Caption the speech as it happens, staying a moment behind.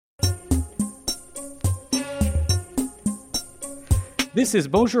This is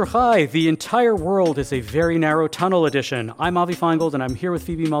Bonjour Hi. The entire world is a very narrow tunnel edition. I'm Avi Feingold, and I'm here with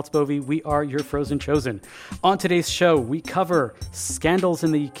Phoebe Maltzbovy. We are your Frozen Chosen. On today's show, we cover scandals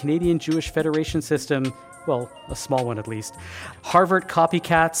in the Canadian Jewish Federation system, well, a small one at least, Harvard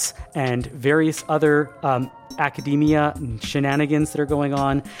copycats, and various other academia shenanigans that are going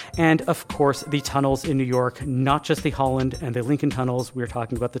on, and of course the tunnels in New York, not just the Holland and the Lincoln tunnels. We're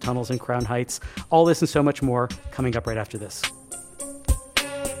talking about the tunnels in Crown Heights. All this and so much more coming up right after this.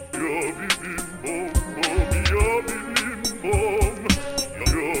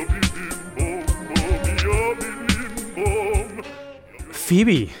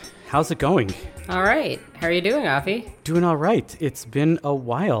 Phoebe, how's it going? All right. How are you doing, Avi? Doing all right. It's been a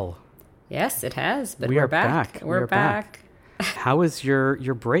while. Yes, it has, but we're back. We're back. How was your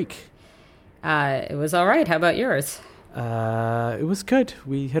break? It was all right. How about yours? It was good.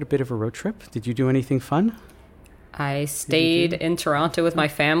 We had a bit of a road trip. Did you do anything fun? I stayed in Toronto with my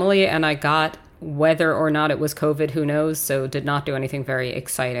family, and I got, whether or not it was COVID, who knows, so did not do anything very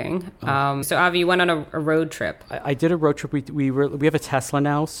exciting. So Avi, you went on a road trip. I did a road trip. We have a Tesla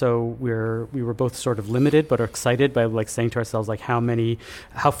now, so we were both sort of limited but are excited by like saying to ourselves like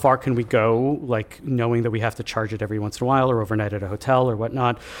how far can we go, like knowing that we have to charge it every once in a while or overnight at a hotel or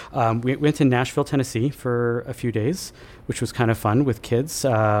whatnot. We went to Nashville, Tennessee for a few days, which was kind of fun with kids.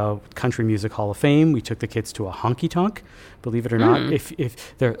 Country Music Hall of Fame. We took the kids to a honky tonk. Believe it or not,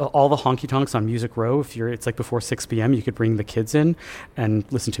 if they're all the honky tonks on Music Row, it's like before 6 p.m., you could bring the kids in and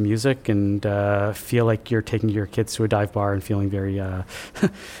listen to music and feel like you're taking your kids to a dive bar and feeling very,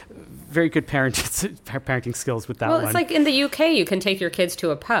 very good parenting skills with that one. Well, it's like in the UK, you can take your kids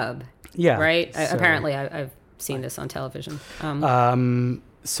to a pub. Yeah. Right? Apparently, I've seen this on television.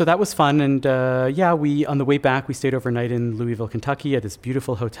 So that was fun, and we on the way back we stayed overnight in Louisville, Kentucky, at this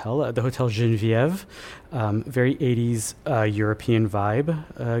beautiful hotel, the Hotel Geneviève, very 80s European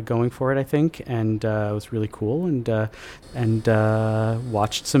vibe going for it, I think, and it was really cool. And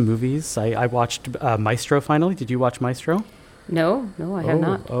watched some movies. I watched Maestro finally. Did you watch Maestro? No, I have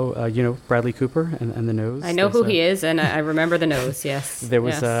not. You know Bradley Cooper and the nose. I know who he is, and I remember the nose. Yes. There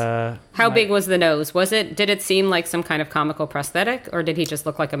was How big was the nose? Did it seem like some kind of comical prosthetic, or did he just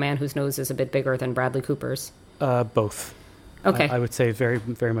look like a man whose nose is a bit bigger than Bradley Cooper's? Both. Okay. I would say very,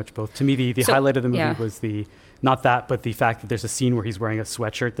 very much both. To me, the highlight of the movie was not that, but the fact that there's a scene where he's wearing a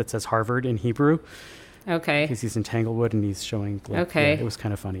sweatshirt that says Harvard in Hebrew. Okay. Because he's in Tanglewood and he's showing. Okay. It was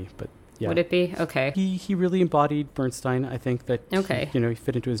kind of funny, but. Yeah. Would it be? Okay. He really embodied Bernstein. I think that he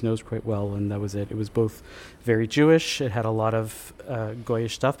fit into his nose quite well, and that was it. It was both very Jewish. It had a lot of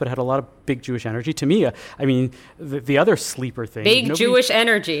Goyish stuff, but it had a lot of big Jewish energy. To me, the other sleeper thing. Jewish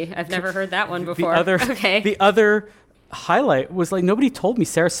energy. I've never heard that one before. The other highlight was like nobody told me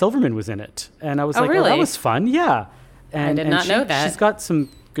Sarah Silverman was in it, and I was like, really? Oh, that was fun. Yeah. And, I did not know that. She's got some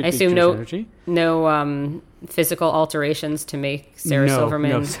good big Jewish energy. No physical alterations to make Sarah Silverman.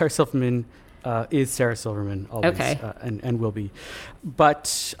 No, Sarah Silverman is Sarah Silverman always, and will be.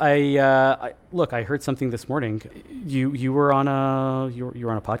 But I heard something this morning. You were on a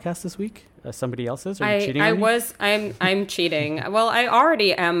podcast this week. Somebody else's? Are you cheating? I'm cheating. Well, I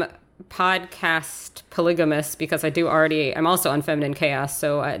already am podcast polygamous because I'm also on Feminine Chaos,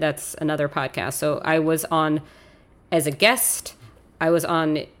 so that's another podcast. So I was on as a guest. I was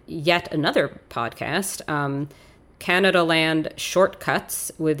on yet another podcast, Canada Land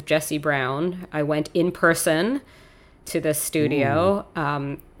Shortcuts with Jesse Brown. I went in person to the studio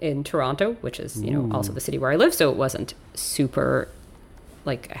in Toronto, which is also the city where I live, so it wasn't super.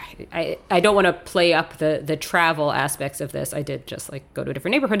 Like, I don't want to play up the travel aspects of this. I did just like go to a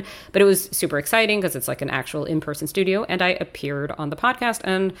different neighborhood, but it was super exciting because it's like an actual in-person studio. And I appeared on the podcast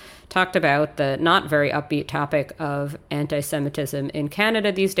and talked about the not very upbeat topic of anti-Semitism in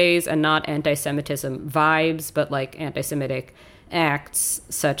Canada these days, and not anti-Semitism vibes, but like anti-Semitic acts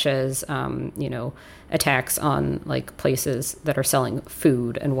such as, attacks on like places that are selling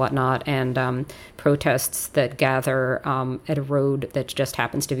food and whatnot, and protests that gather at a road that just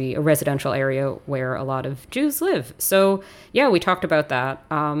happens to be a residential area where a lot of Jews live. So yeah, we talked about that,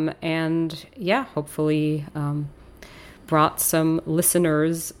 and yeah, hopefully brought some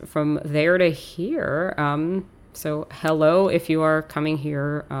listeners from there to here. So hello, if you are coming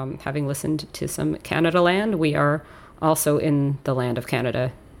here having listened to some Canada Land. We are also in the land of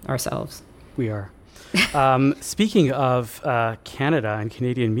Canada ourselves. We are. Speaking of Canada and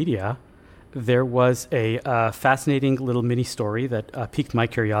Canadian media, there was a fascinating little mini story that piqued my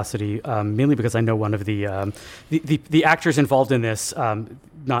curiosity, mainly because I know one of the actors involved in this,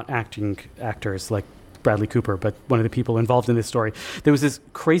 not actors like Bradley Cooper, but one of the people involved in this story. There was this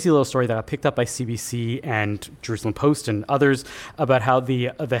crazy little story that got picked up by CBC and Jerusalem Post and others about how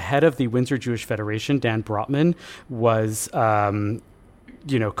the head of the Windsor Jewish Federation, Dan Brotman, was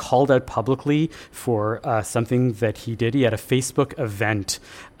called out publicly for something that he did. He had a Facebook event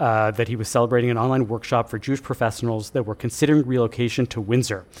that he was celebrating an online workshop for Jewish professionals that were considering relocation to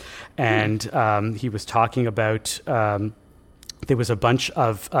Windsor. And he was talking about... there was a bunch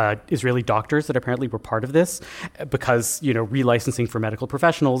of Israeli doctors that apparently were part of this because, relicensing for medical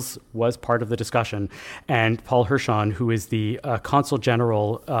professionals was part of the discussion. And Paul Hirschon, who is the Consul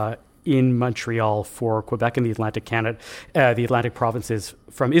General in Montreal for Quebec and the Atlantic provinces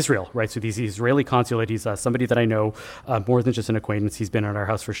from Israel, right? So these Israeli consulate, he's somebody that I know more than just an acquaintance. He's been at our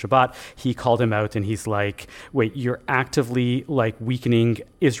house for Shabbat. He called him out and he's like, wait, you're actively weakening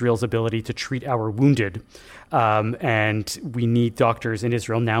Israel's ability to treat our wounded. And we need doctors in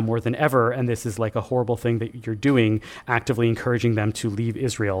Israel now more than ever. And this is a horrible thing that you're doing, actively encouraging them to leave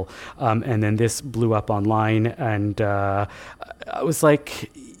Israel. And then this blew up online. And I was like,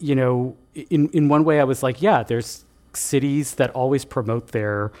 in one way I was like, yeah, there's cities that always promote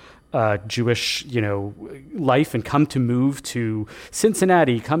their Jewish, life and come to move to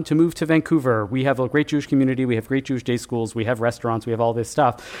Cincinnati, come to move to Vancouver. We have a great Jewish community. We have great Jewish day schools. We have restaurants. We have all this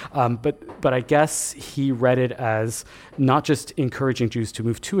stuff. But I guess he read it as not just encouraging Jews to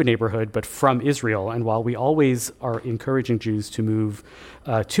move to a neighborhood, but from Israel. And while we always are encouraging Jews to move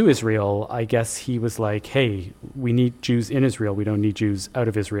to Israel, I guess he was like, hey, we need Jews in Israel. We don't need Jews out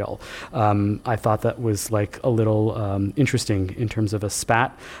of Israel. I thought that was a little interesting in terms of a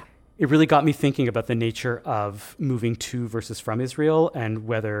spat. It really got me thinking about the nature of moving to versus from Israel and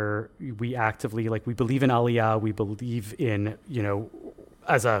whether we actively, we believe in Aliyah, we believe in,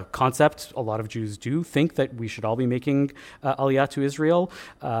 as a concept, a lot of Jews do think that we should all be making Aliyah to Israel.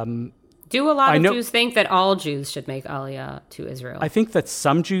 Do a lot of Jews think that all Jews should make Aliyah to Israel? I think that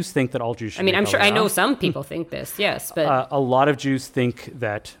some Jews think that all Jews should make I'm Aliyah. sure, I know some people think this, yes. But a lot of Jews think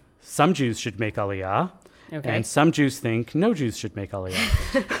that some Jews should make Aliyah. Okay. And some Jews think no Jews should make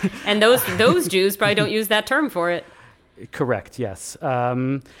Aliyah. And those Jews probably don't use that term for it. Correct, yes.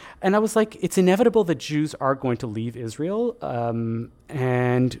 And I was like, it's inevitable that Jews are going to leave Israel,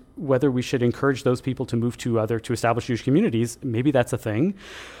 and whether we should encourage those people to move to establish Jewish communities, maybe that's a thing.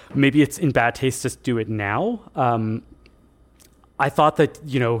 Maybe it's in bad taste to do it now. I thought that,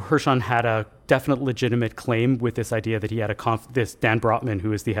 Hirschon had a definite legitimate claim with this idea that he had this Dan Brotman,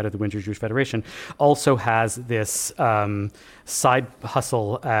 who is the head of the Windsor Jewish Federation, also has this side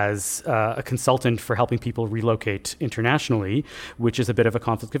hustle as a consultant for helping people relocate internationally, which is a bit of a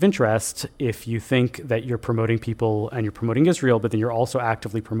conflict of interest if you think that you're promoting people and you're promoting Israel, but then you're also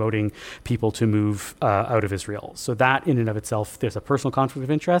actively promoting people to move out of Israel. So that in and of itself, there's a personal conflict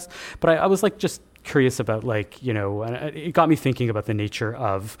of interest. But I was just curious about it got me thinking about the nature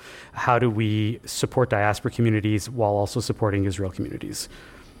of how do we support diaspora communities while also supporting Israel communities.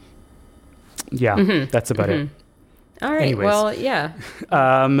 Yeah, that's about it. All right. Anyways, well, yeah.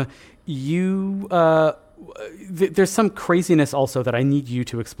 There's some craziness also that I need you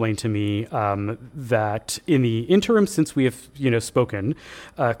to explain to me, that in the interim since we have, spoken,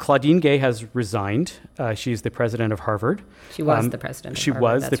 Claudine Gay has resigned. She's the president of Harvard. She was the president of Harvard. She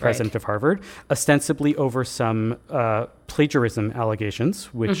was the president of Harvard, ostensibly over some plagiarism allegations,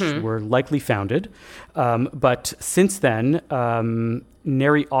 which were likely founded. But since then,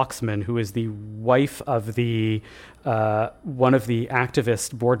 Neri Oxman, who is the wife of the one of the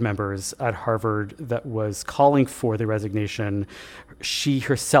activist board members at Harvard that was calling for the resignation, she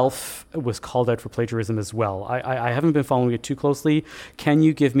herself was called out for plagiarism as well. I haven't been following it too closely. Can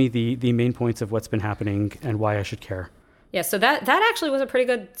you give me the main points of what's been happening and why I should care? Yeah, so that actually was a pretty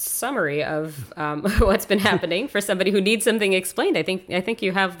good summary of what's been happening for somebody who needs something explained. I think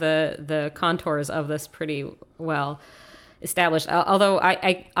you have the contours of this pretty well established. Although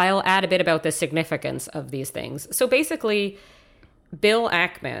I'll add a bit about the significance of these things. So basically, Bill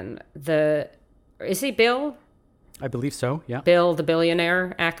Ackman, is he Bill? I believe so, yeah. Bill, the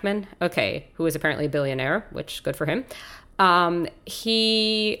billionaire Ackman, okay, who is apparently a billionaire, which good for him.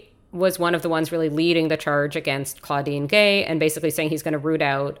 He was one of the ones really leading the charge against Claudine Gay and basically saying he's going to root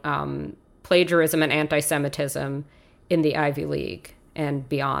out plagiarism and anti-Semitism in the Ivy League and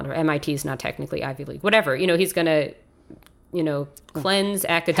beyond, or MIT's not technically Ivy League, whatever. He's going to, cleanse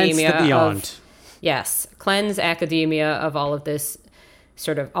academia. Hence the beyond. Cleanse academia of all of this,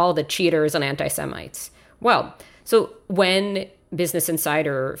 sort of all the cheaters and anti-Semites. Well, so when Business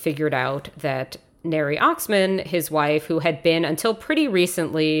Insider figured out that Neri Oxman, his wife, who had been until pretty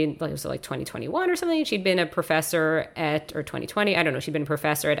recently, it was like 2021 or something, she'd been a professor or 2020, I don't know, she'd been a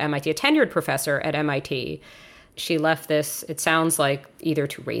professor at MIT, a tenured professor at MIT. She left this, it sounds like, either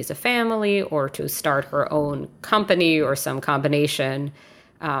to raise a family or to start her own company or some combination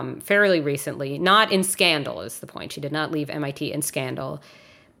fairly recently. Not in scandal is the point. She did not leave MIT in scandal.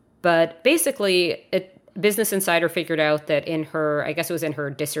 But basically, Business Insider figured out that in her, I guess it was in her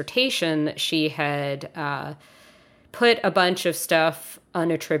dissertation, she had put a bunch of stuff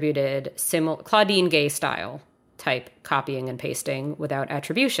unattributed, Claudine Gay style type copying and pasting without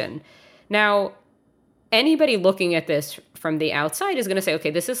attribution. Now, anybody looking at this from the outside is going to say, okay,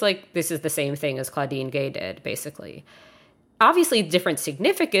 this is the same thing as Claudine Gay did, basically. Obviously, different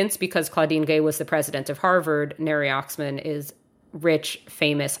significance because Claudine Gay was the president of Harvard. Neri Oxman is rich,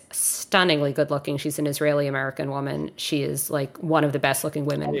 famous, stunningly good-looking. She's an Israeli-American woman. She is like one of the best-looking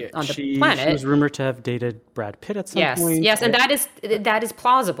women on the planet. She was rumored to have dated Brad Pitt at some point. Yes, and that is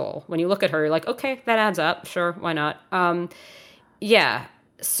plausible. When you look at her, you're like, okay, that adds up. Sure, why not?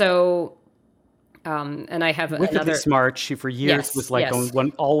 So... and I have Wickedly smart. She for years was like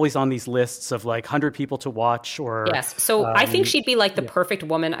always on these lists of like 100 people to watch or So I think she'd be like the perfect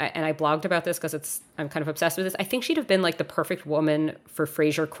woman. And I blogged about this because I'm kind of obsessed with this. I think she'd have been like the perfect woman for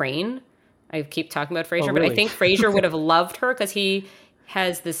Fraser Crane. I keep talking about Fraser, really? But I think Fraser would have loved her because he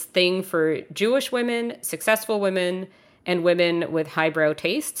has this thing for Jewish women, successful women, and women with highbrow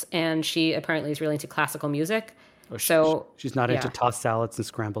tastes. And she apparently is really into classical music. So she's not into tossed salads and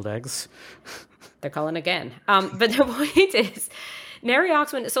scrambled eggs. They're calling again. But the point is, Neri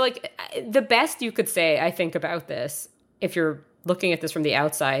Oxman, so like the best you could say, I think, about this, if you're looking at this from the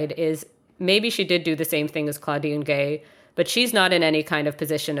outside, is maybe she did do the same thing as Claudine Gay, but she's not in any kind of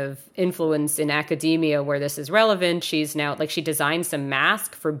position of influence in academia where this is relevant. She's now, like, she designed some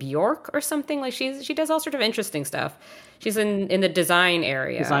mask for Bjork or something. Like she does all sort of interesting stuff. She's in the design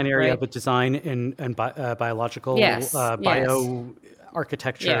area. Right? But design and biological,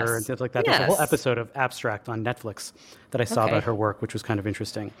 architecture and stuff like that. There's a whole episode of Abstract on Netflix that I saw about her work, which was kind of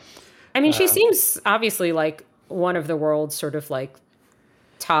interesting. I mean, she seems obviously like one of the world's sort of like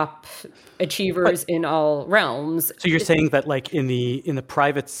top achievers in all realms. So you're saying that like in the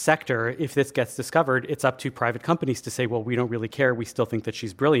private sector, if this gets discovered, it's up to private companies to say, well, we don't really care. We still think that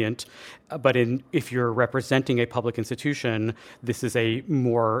she's brilliant. But if you're representing a public institution, this is a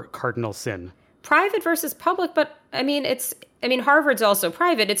more cardinal sin. Private versus public, but I mean, Harvard's also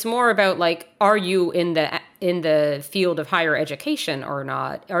private. It's more about like, are you in the field of higher education or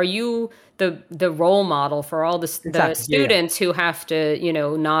not? Are you the role model for all the students who have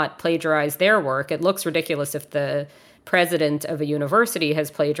to, not plagiarize their work? It looks ridiculous if the president of a university has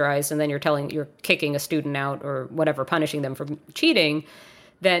plagiarized and then you're kicking a student out or whatever, punishing them for cheating.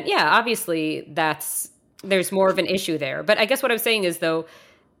 Then obviously there's more of an issue there. But I guess what I'm saying is, though,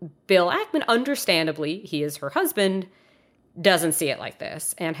 Bill Ackman, understandably, he is her husband, doesn't see it like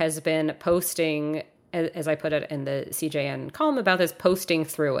this and has been posting, as I put it in the CJN column about this, posting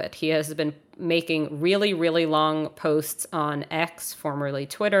through it. He has been making really, really long posts on X, formerly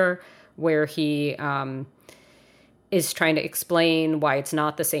Twitter, where he is trying to explain why it's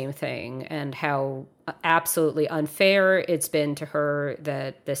not the same thing and how absolutely unfair it's been to her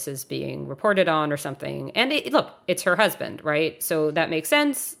that this is being reported on or something. And look, it's her husband, right? So that makes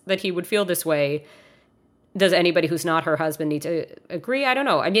sense that he would feel this way. Does anybody who's not her husband need to agree? I don't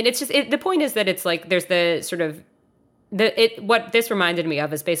know. I mean, it's just, the point is that it's like, there's the sort of, what this reminded me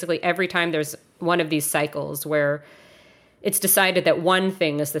of is basically every time there's one of these cycles where it's decided that one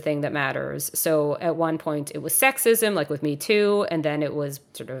thing is the thing that matters. So at one point it was sexism, like with Me Too, and then it was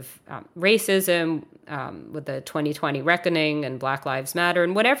sort of racism with the 2020 reckoning and Black Lives Matter.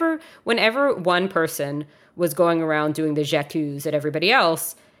 And whenever one person was going around doing the j'accuse at everybody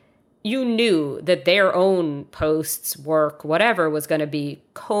else, you knew that their own posts, work, whatever, was going to be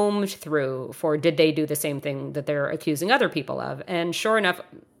combed through for, did they do the same thing that they're accusing other people of? And sure enough,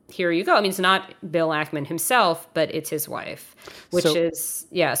 here you go. I mean, it's not Bill Ackman himself, but it's his wife, which is.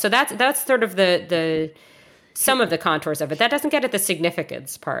 So that's sort of the some of the contours of it. That doesn't get at the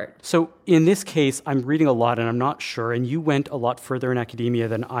significance part. So in this case, I'm reading a lot and I'm not sure. And you went a lot further in academia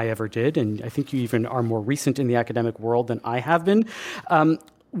than I ever did. And I think you even are more recent in the academic world than I have been.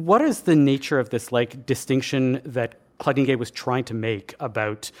 What is the nature of this like distinction that Claudine Gay was trying to make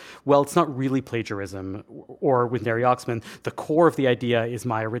about, well, it's not really plagiarism, or with Neri Oxman, the core of the idea is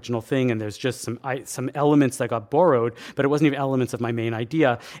my original thing, and there's just some elements that got borrowed, but it wasn't even elements of my main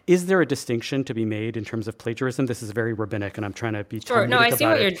idea. Is there a distinction to be made in terms of plagiarism? This is very rabbinic, and I'm trying to be sure. No, I see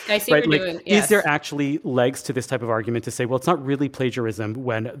what you're doing. Yes. Is there actually legs to this type of argument to say, well, it's not really plagiarism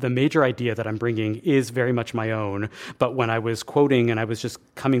when the major idea that I'm bringing is very much my own, but when I was quoting and I was just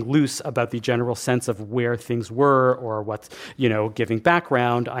coming loose about the general sense of where things were or what's, giving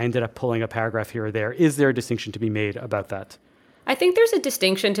background, I ended up pulling a paragraph here or there. Is there a distinction to be made about that? I think there's a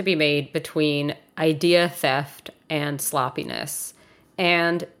distinction to be made between idea theft and sloppiness.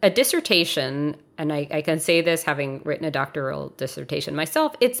 And a dissertation, and I can say this having written a doctoral dissertation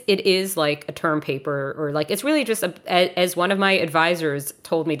myself, it is like a term paper, or like it's really just, as one of my advisors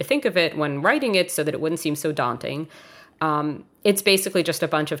told me to think of it when writing it so that it wouldn't seem so daunting, it's basically just a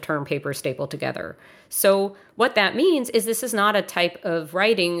bunch of term papers stapled together. So what that means is this is not a type of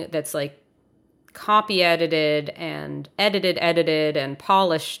writing that's like copy edited and edited and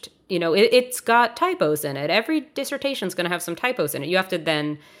polished. It's got typos in it. Every dissertation is going to have some typos in it. You have to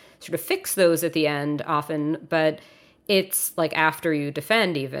then sort of fix those at the end often, but it's like after you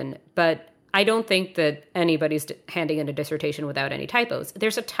defend even. But I don't think that anybody's handing in a dissertation without any typos.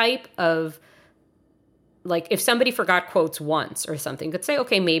 There's a type of, like, if somebody forgot quotes once or something, you could say,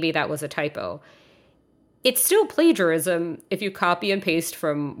 okay, maybe that was a typo. It's still plagiarism if you copy and paste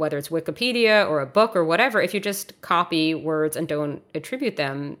from whether it's Wikipedia or a book or whatever. If you just copy words and don't attribute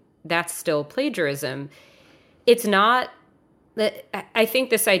them, that's still plagiarism. It's not that. I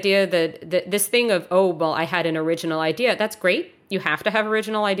think this idea that this thing of, oh, well, I had an original idea, that's great. You have to have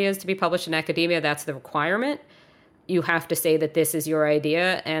original ideas to be published in academia. That's the requirement. You have to say that this is your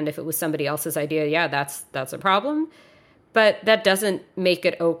idea, and if it was somebody else's idea, yeah, that's a problem. But that doesn't make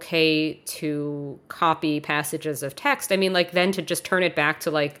it okay to copy passages of text. I mean, like, then to just turn it back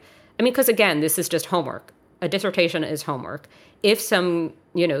to, like, I mean, because again, this is just homework. A dissertation is homework. If some,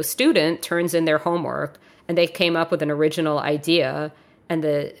 student turns in their homework and they came up with an original idea,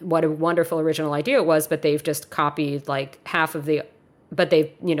 and what a wonderful original idea it was, but they've just copied like half of but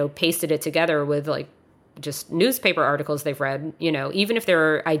they've, pasted it together with like just newspaper articles they've read, even if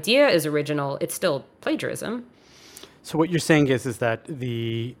their idea is original, it's still plagiarism. So what you're saying is that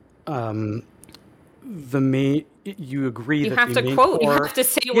the main, you agree you that have the to main quote, core, you have to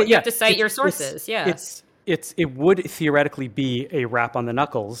say what you have to cite your sources. It would theoretically be a rap on the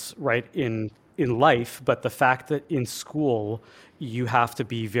knuckles, right, in life, but the fact that in school you have to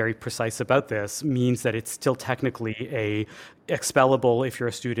be very precise about this means that it's still technically a expellable if you're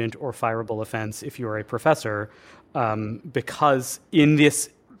a student or fireable offense if you're a professor, because in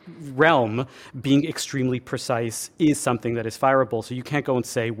this realm, being extremely precise is something that is fireable. So you can't go and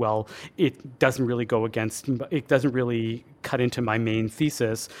say, well, it doesn't really cut into my main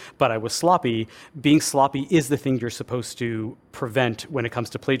thesis, but I was sloppy. Being sloppy is the thing you're supposed to prevent when it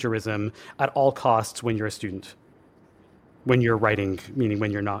comes to plagiarism at all costs when you're a student. When you're writing, meaning when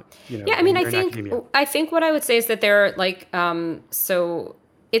you're not, Yeah, I mean, I think what I would say is that there, like, so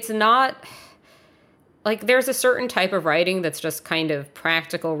it's not. Like, there's a certain type of writing that's just kind of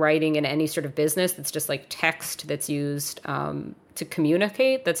practical writing in any sort of business that's just like text that's used to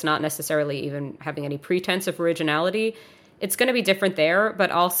communicate, that's not necessarily even having any pretense of originality. It's going to be different there, but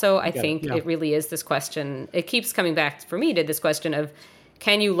also I think it really is this question. It keeps coming back for me to this question of,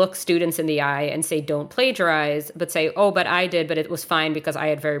 can you look students in the eye and say, don't plagiarize, but say, oh, but I did, but it was fine because I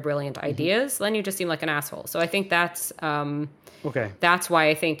had very brilliant ideas? Then you just seem like an asshole. So I think that's that's why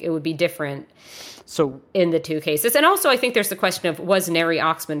I think it would be different. So in the two cases. And also I think there's the question of, was Neri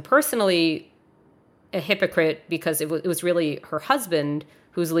Oxman personally a hypocrite because it was really her husband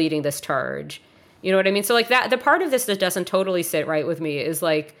who's leading this charge? You know what I mean? So like that, the part of this that doesn't totally sit right with me is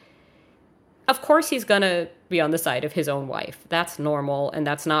like, of course he's going to be on the side of his own wife. That's normal, and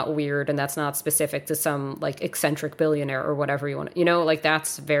that's not weird, and that's not specific to some like eccentric billionaire or whatever you want, like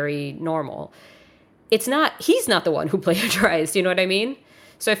that's very normal. He's not the one who plagiarized, you know what I mean?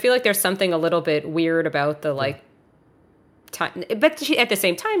 So I feel like there's something a little bit weird about the like time, but at the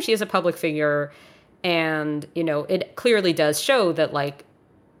same time, she is a public figure, and it clearly does show that like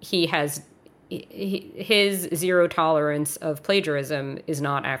his zero tolerance of plagiarism is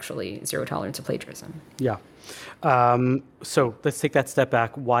not actually zero tolerance of plagiarism. Yeah. So let's take that step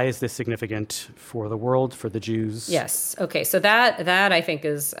back. Why is this significant for the world, for the Jews? Yes. Okay. So that I think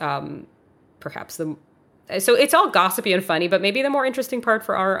is perhaps so it's all gossipy and funny, but maybe the more interesting part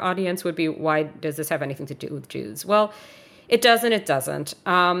for our audience would be, why does this have anything to do with Jews? Well, it doesn't.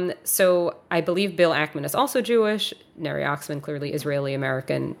 So I believe Bill Ackman is also Jewish. Neri Oxman, clearly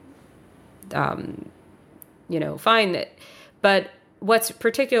Israeli-American. fine. But what's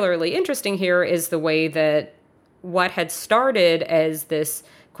particularly interesting here is the way that what had started as this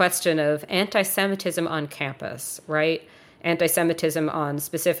question of anti-Semitism on campus, right? Anti-Semitism on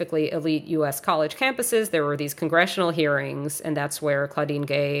specifically elite U.S. college campuses. There were these congressional hearings, and that's where Claudine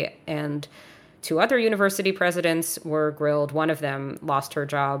Gay and 2 other university presidents were grilled. One of them lost her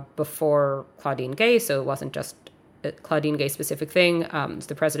job before Claudine Gay, so it wasn't just a Claudine Gay specific thing. It's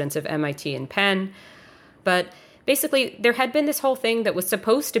the presidents of MIT and Penn. But basically, there had been this whole thing that was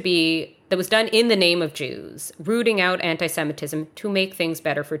done in the name of Jews, rooting out anti-Semitism to make things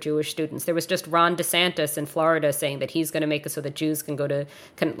better for Jewish students. There was just Ron DeSantis in Florida saying that he's going to make it so that Jews can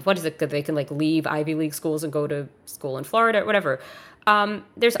they can leave Ivy League schools and go to school in Florida or whatever.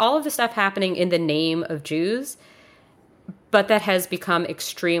 There's all of this stuff happening in the name of Jews, but that has become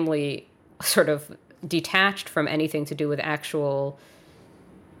extremely sort of detached from anything to do with actual,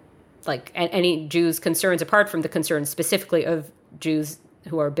 any Jews' concerns, apart from the concerns specifically of Jews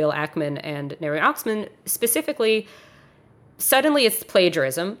who are Bill Ackman and Neri Oxman. Specifically, suddenly it's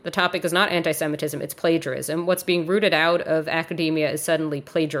plagiarism. The topic is not anti-Semitism, it's plagiarism. What's being rooted out of academia is suddenly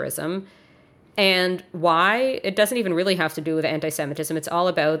plagiarism. And why? It doesn't even really have to do with anti-Semitism. It's all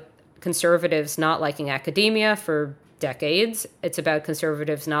about conservatives not liking academia for decades. It's about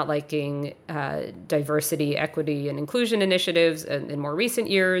conservatives not liking diversity, equity, and inclusion initiatives in more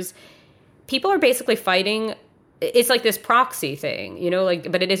recent years. People are basically fighting. It's like this proxy thing,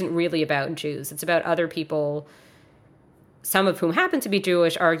 but it isn't really about Jews. It's about other people, some of whom happen to be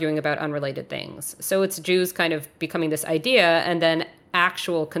Jewish, arguing about unrelated things. So it's Jews kind of becoming this idea, and then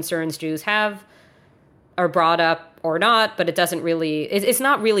actual concerns Jews have are brought up or not, but it's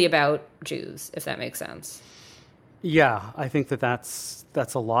not really about Jews, if that makes sense. Yeah, I think that's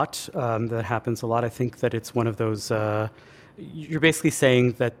a lot. That happens a lot. I think that it's one of those. You're basically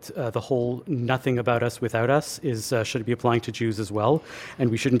saying that the whole "nothing about us without us" should be applying to Jews as well, and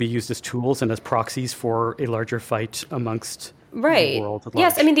we shouldn't be used as tools and as proxies for a larger fight amongst the world at large.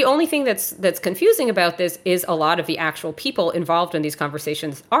 Yes, I mean the only thing that's confusing about this is a lot of the actual people involved in these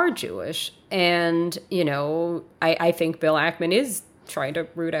conversations are Jewish, and I think Bill Ackman is trying to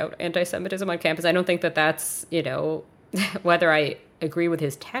root out anti-Semitism on campus. I don't think that that's, whether I agree with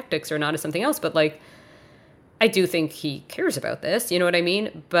his tactics or not is something else, but I do think he cares about this, you know what I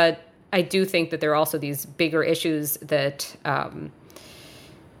mean? But I do think that there are also these bigger issues that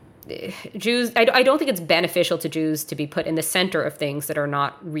Jews, I don't think it's beneficial to Jews to be put in the center of things that are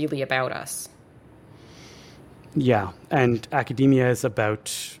not really about us. Yeah, and academia is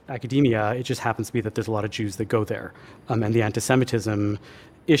about academia. It just happens to be that there's a lot of Jews that go there. And the anti-Semitism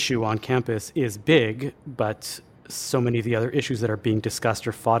issue on campus is big, but so many of the other issues that are being discussed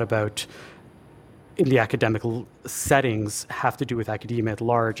or fought about in the academic settings have to do with academia at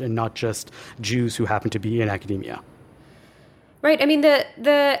large and not just Jews who happen to be in academia. Right. I mean, the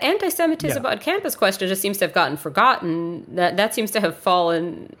anti-Semitism on campus question just seems to have gotten forgotten. That seems to have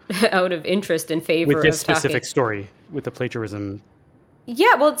fallen out of interest in favor with this specific story, with the plagiarism.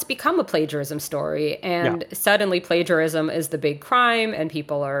 Yeah, well, it's become a plagiarism story, and suddenly plagiarism is the big crime, and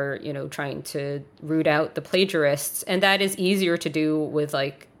people are, trying to root out the plagiarists, and that is easier to do with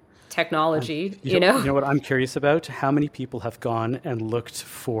technology. You know what I'm curious about? How many people have gone and looked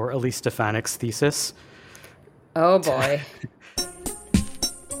for Elise Stefanik's thesis? Oh boy.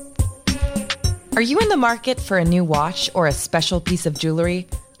 Are you in the market for a new watch or a special piece of jewelry?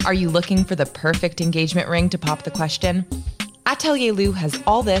 Are you looking for the perfect engagement ring to pop the question? Atelier Lou has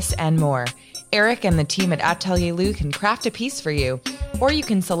all this and more. Eric and the team at Atelier Lou can craft a piece for you, or you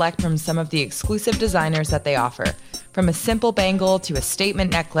can select from some of the exclusive designers that they offer. From a simple bangle to a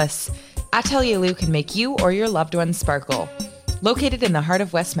statement necklace, Atelier Lou can make you or your loved ones sparkle. Located in the heart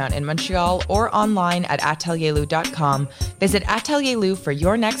of Westmount in Montreal or online at atelierlou.com, visit Atelier Lou for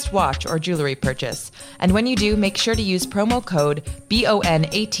your next watch or jewelry purchase. And when you do, make sure to use promo code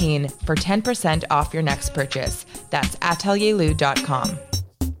BON18 for 10% off your next purchase. That's atelierlou.com.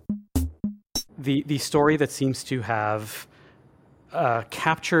 The story that seems to have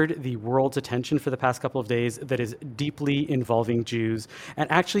captured the world's attention for the past couple of days that is deeply involving Jews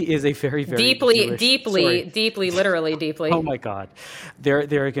and actually is a very, very deeply, literally deeply. Oh my God. There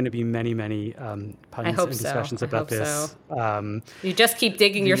are going to be many puns and discussions about this. So. You just keep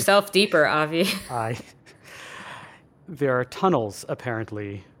digging yourself deeper, Avi. There are tunnels,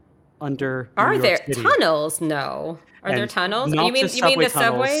 apparently, under Are New there York City. tunnels? No. Are there And tunnels? not You mean just you mean subway the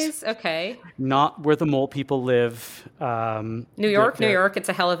tunnels. subways? Okay. Not where the mole people live. New York, it's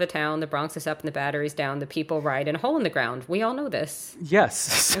a hell of a town. The Bronx is up and the Battery's down. The people ride in a hole in the ground. We all know this. Yes.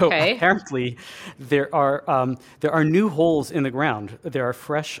 So Okay. apparently there are new holes in the ground. There are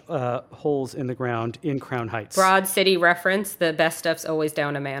fresh holes in the ground in Crown Heights. Broad City reference. The best stuff's always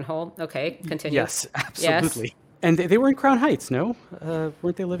down a manhole. Okay, continue. Yes, absolutely. Yes. And they were in Crown Heights, no?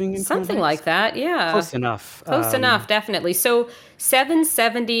 Weren't they living in Something Crown Heights? like that, yeah. Close enough. Close enough, definitely. So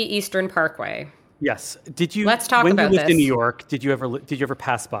 770 Eastern Parkway. Yes. Did you? Let's talk when about you lived in this. New York, did you ever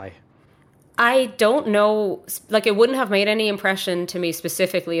pass by? I don't know, like it wouldn't have made any impression to me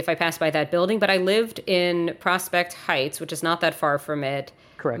specifically if I passed by that building, but I lived in Prospect Heights, which is not that far from it.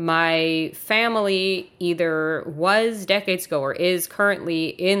 Correct. My family either was decades ago or is currently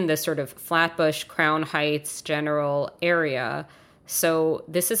in the sort of Flatbush, Crown Heights general area. So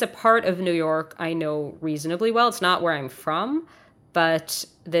this is a part of New York I know reasonably well. It's not where I'm from, but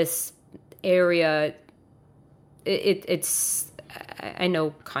this area, it's I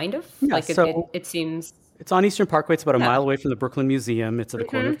know kind of. Yeah, like so- it seems. It's on Eastern Parkway. It's about a mile away from the Brooklyn Museum. It's at the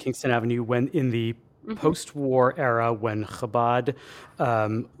corner of Mm-hmm. Kingston Avenue. When in the post-war era, when Chabad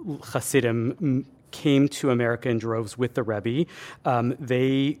Hasidim came to America in droves with the Rebbe,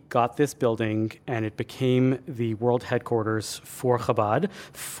 they got this building, and it became the world headquarters for Chabad,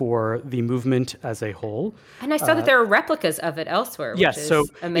 for the movement as a whole. And I saw that there are replicas of it elsewhere, which Yes, is so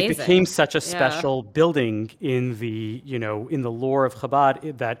amazing. it became such a Yeah. special building in the, in the lore of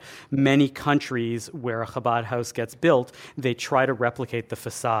Chabad that many countries where a Chabad house gets built, they try to replicate the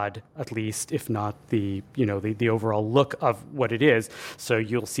facade, at least, if not the overall look of what it is. So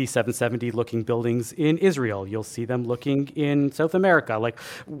you'll see 770 looking buildings in Israel. You'll see them looking in South America. Like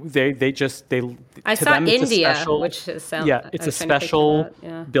I I to saw them, it's a India, special- which sounds. yeah, it's a special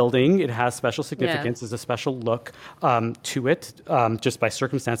building. It has special significance. There's a special look to it, just by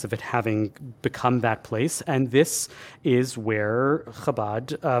circumstance of it having become that place. And this is where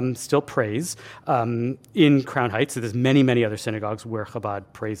Chabad still prays in Crown Heights. So there's many, many other synagogues where Chabad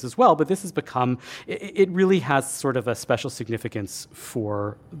prays as well. But this has become, it really has sort of a special significance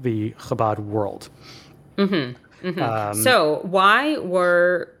for the Chabad world. So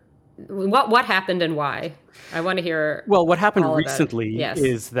what happened and why? I want to hear. Well, what happened all about it. recently Yes.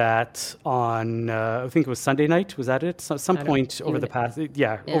 is that on, I think it was Sunday night, was that it? Some point over the past,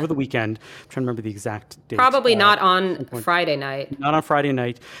 over the weekend. I'm trying to remember the exact date. Probably not on Friday night. Not on Friday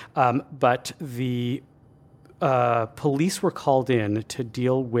night, but the police were called in to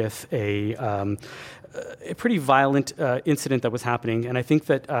deal with a pretty violent incident that was happening. And I think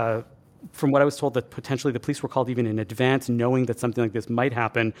that from what I was told, that potentially the police were called even in advance, knowing that something like this might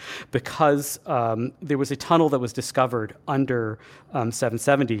happen, because there was a tunnel that was discovered under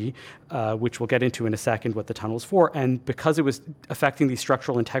 770, which we'll get into in a second what the tunnel is for. And because it was affecting the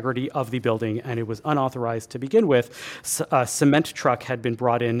structural integrity of the building and it was unauthorized to begin with, a cement truck had been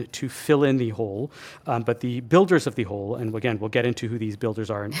brought in to fill in the hole. But the builders of the hole, and again, we'll get into who these builders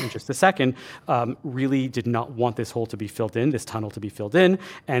are in just a second, really did not want this hole to be filled in, this tunnel to be filled in,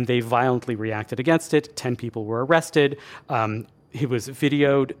 and they violently reacted against it. 10 people were arrested. It was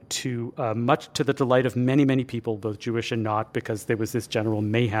videoed to much to the delight of many, many people, both Jewish and not, because there was this general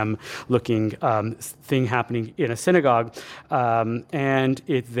mayhem-looking thing happening in a synagogue. And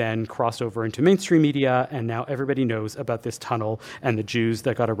it then crossed over into mainstream media, and now everybody knows about this tunnel and the Jews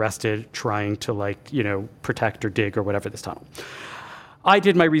that got arrested trying to, protect or dig or whatever this tunnel. I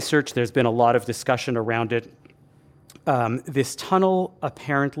did my research. There's been a lot of discussion around it. This tunnel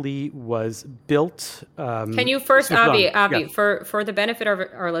apparently was built. Can you first, Avi, yeah. for the benefit of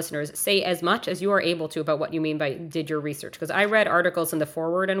our listeners, say as much as you are able to about what you mean by did your research? Because I read articles in the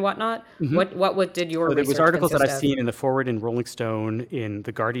forward and whatnot. Mm-hmm. What did your research There was articles that consist I've of? seen in the forward, in Rolling Stone, in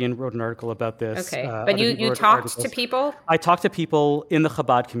The Guardian wrote an article about this. Okay, other but you people wrote talked articles. to people? I talked to people in the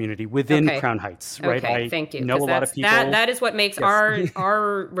Chabad community within Okay. Crown Heights, right? Okay, I thank you. know a 'cause lot of that's- people. That is what makes Yes.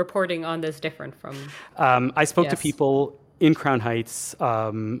 our reporting on this different from. I spoke to Yes. people in Crown Heights,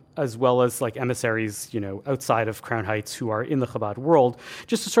 as well as emissaries, outside of Crown Heights who are in the Chabad world,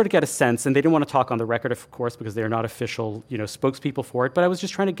 just to sort of get a sense. And they didn't want to talk on the record, of course, because they're not official, spokespeople for it. But I was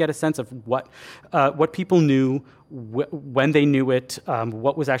just trying to get a sense of what people knew, when they knew it,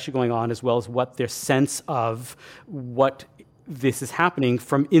 what was actually going on, as well as what their sense of what this is happening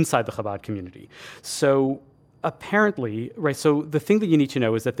from inside the Chabad community. So apparently, right, so the thing that you need to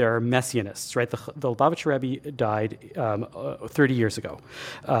know is that there are messianists, right? The Lubavitcher Rebbe died 30 years ago.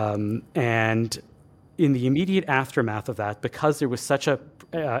 And in the immediate aftermath of that, because there was such a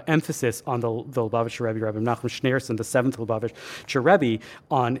emphasis on the Lubavitcher Rebbe, Rabbi Nachum Schneerson, the seventh Lubavitcher Rebbe,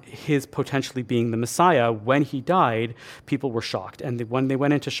 on his potentially being the Messiah. When he died, people were shocked. And when they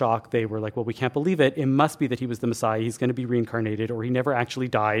went into shock, they were like, well, we can't believe it. It must be that he was the Messiah. He's going to be reincarnated, or he never actually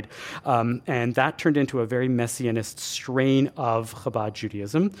died. And that turned into a very messianist strain of Chabad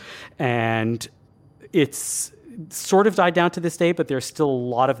Judaism. And it's sort of died down to this day, but there's still a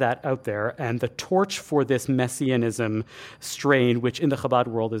lot of that out there. And the torch for this messianism strain, which in the Chabad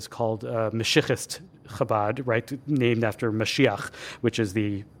world is called Mashiachist Chabad, right, named after Mashiach, which is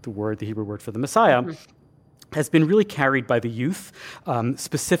the Hebrew word for the Messiah, has been really carried by the youth,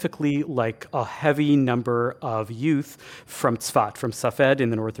 specifically like a heavy number of youth from Tzfat, from Safed in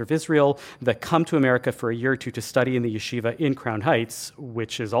the north of Israel, that come to America for a year or two to study in the yeshiva in Crown Heights,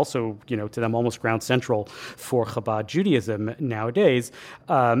 which is also, to them almost ground central for Chabad Judaism nowadays,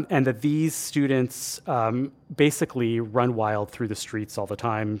 and that these students basically run wild through the streets all the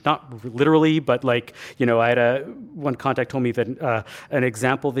time. Not literally, but I had one contact told me that an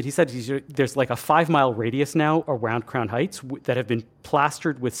example that he said, there's like a 5-mile radius now around Crown Heights that have been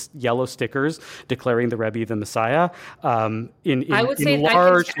plastered with yellow stickers declaring the Rebbe the Messiah in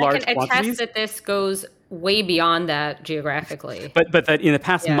large quantities. I can attest that this goes way beyond that geographically. But that in the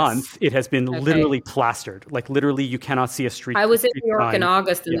past month, it has been literally plastered. Like literally, you cannot see a street. I was in New York in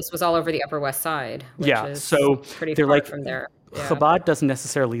August, and this was all over the Upper West Side. Which is so pretty they're far from there. Yeah. Chabad doesn't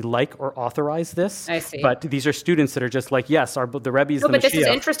necessarily like or authorize this. I see. But these are students that are just like, yes, the Rebbe is the Mashiach. But this is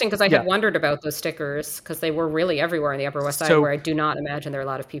interesting because I had wondered about those stickers because they were really everywhere in the Upper West Side, where I do not imagine there are a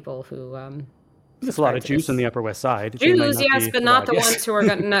lot of people who. There's a lot of Jews on the Upper West Side. Jews, yes, but not the ones who are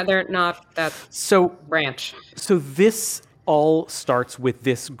they're not that branch. So this all starts with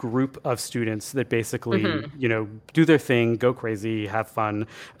this group of students that basically, do their thing, go crazy, have fun.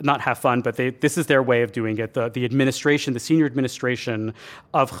 Not have fun, but this is their way of doing it. The administration, the senior administration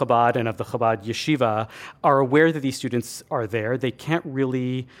of Chabad and of the Chabad Yeshiva are aware that these students are there. They can't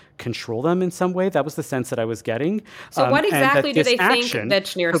really control them in some way. That was the sense that I was getting. So what exactly do they think that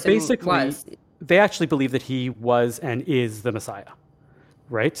Schneerson was? They actually believe that he was and is the Messiah.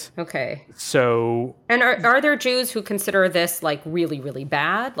 Right? Okay. So... And are there Jews who consider this like really, really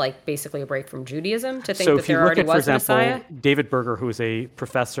bad, like basically a break from Judaism, to think that there already was a Messiah? For example, David Berger, who is a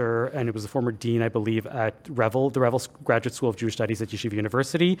professor and it was a former dean, I believe, at Revel, the Revel Graduate School of Jewish Studies at Yeshiva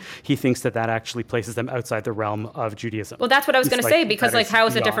University, he thinks that actually places them outside the realm of Judaism. Well, that's what I was going to say, because how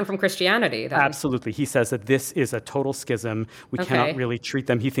is it different from Christianity? Then? Absolutely. He says that this is a total schism. We cannot really treat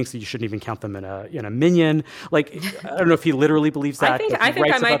them. He thinks that you shouldn't even count them in a minyan. I don't know if he literally believes that. I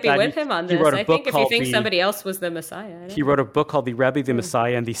think I might be with him on this. I think if you think somebody else was the Messiah. He wrote a book called The Rebbe, the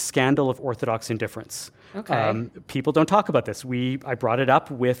Messiah, and the Scandal of Orthodox Indifference. Okay. People don't talk about this. I brought it up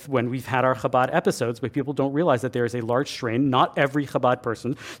when we've had our Chabad episodes, but people don't realize that there is a large strain. Not every Chabad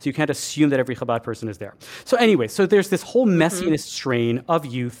person, so you can't assume that every Chabad person is there. So anyway, there's this whole messianist strain of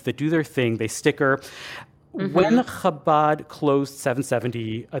youth that do their thing. They sticker. When Chabad closed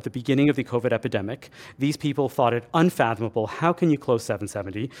 770 at the beginning of the COVID epidemic, these people thought it unfathomable. How can you close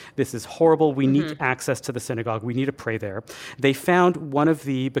 770? This is horrible. We need access to the synagogue. We need to pray there. They found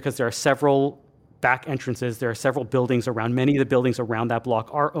because there are several back entrances, there are several buildings around. Many of the buildings around that block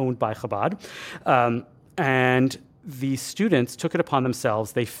are owned by Chabad. And the students took it upon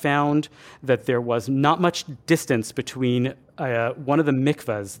themselves. They found that there was not much distance between one of the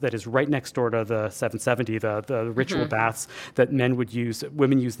mikvahs that is right next door to the 770, the ritual baths that men would use.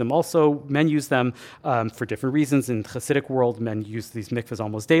 Women use them also. Men use them for different reasons. In the Hasidic world, men use these mikvahs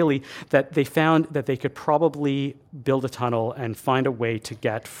almost daily. That they found that they could probably build a tunnel and find a way to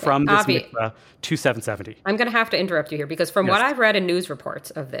get from this mikvah to 770. I'm going to have to interrupt you here because from what I've read in news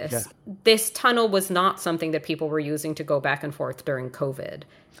reports of this, this tunnel was not something that people were using to go back and forth during COVID.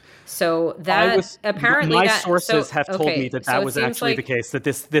 So apparently sources have told me that was actually the case, that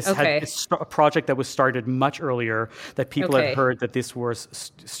this had a project that was started much earlier, that people had heard that this were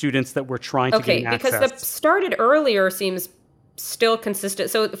students that were trying to gain access. Because the started earlier seems still consistent.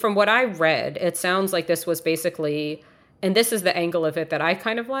 So from what I read, it sounds like this was basically, and this is the angle of it that I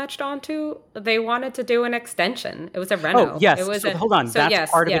kind of latched onto, they wanted to do an extension. It was a reno. Oh, yes. It was hold on. That's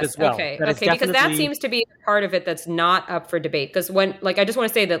part of it as well. Okay, because that seems to be part of it that's not up for debate. Because I just want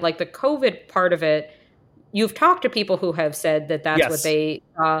to say that the COVID part of it, you've talked to people who have said that that's what they,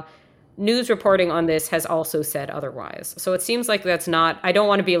 news reporting on this has also said otherwise. So it seems like that's not, I don't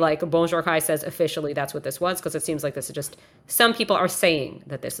want to be like Bonjour Kai says officially that's what this was, because it seems like this is just, some people are saying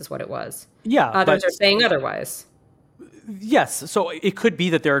that this is what it was. Yeah. Others are saying otherwise. Yes. So it could be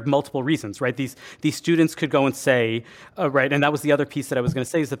that there are multiple reasons, right? These students could go and say, right, and that was the other piece that I was going to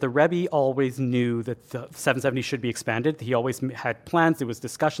say, is that the Rebbe always knew that the 770 should be expanded. He always had plans. There was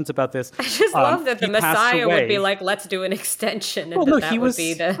discussions about this. I just love that the Messiah would be like, let's do an extension. And Well, that he would was,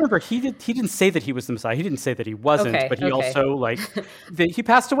 be the... remember, he didn't say that he was the Messiah. He didn't say that he wasn't, Okay, but he okay. also, like, he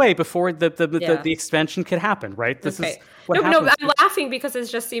passed away before the expansion could happen, right? This is what happens. No, I'm laughing because it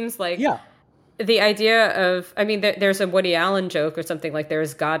just seems like... Yeah. The idea of, I mean, there's a Woody Allen joke or something like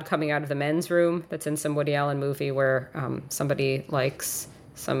there's God coming out of the men's room that's in some Woody Allen movie where somebody likes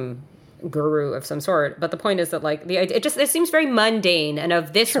some guru of some sort. But the point is that like it seems very mundane and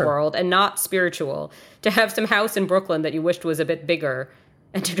of this world and not spiritual to have some house in Brooklyn that you wished was a bit bigger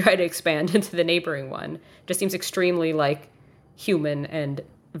and to try to expand into the neighboring one. Just seems extremely like human and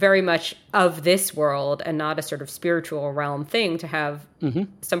very much of this world and not a sort of spiritual realm thing to have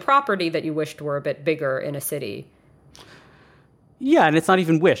some property that you wished were a bit bigger in a city. Yeah, and it's not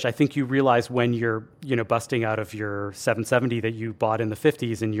even wish. I think you realize when you're, busting out of your 770 that you bought in the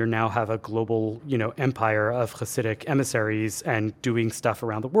 50s and you now have a global, empire of Hasidic emissaries and doing stuff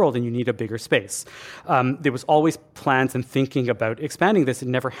around the world, and you need a bigger space. There was always plans and thinking about expanding this. It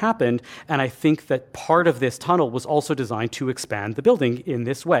never happened, and I think that part of this tunnel was also designed to expand the building in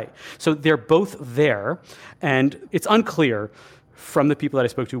this way. So they're both there, and it's unclear from the people that I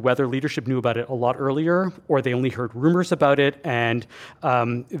spoke to whether leadership knew about it a lot earlier or they only heard rumors about it, and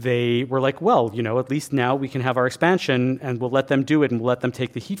they were like, well, at least now we can have our expansion and we'll let them do it and we'll let them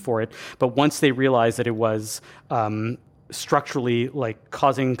take the heat for it. But once they realized that it was structurally, like,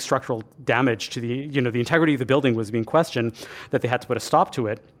 causing structural damage to the integrity of the building was being questioned, that they had to put a stop to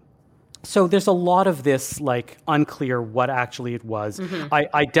it. So there's a lot of this, like, unclear what actually it was. Mm-hmm.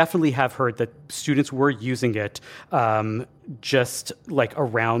 I definitely have heard that students were using it just like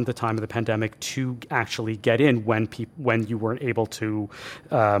around the time of the pandemic to actually get in when you weren't able to,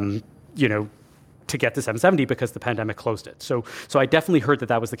 to get to 770 because the pandemic closed it. So I definitely heard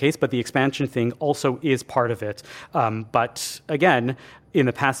that was the case, but the expansion thing also is part of it. But again, in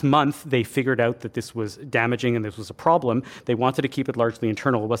the past month, they figured out that this was damaging and this was a problem. They wanted to keep it largely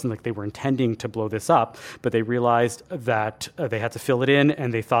internal. It wasn't like they were intending to blow this up, but they realized that they had to fill it in,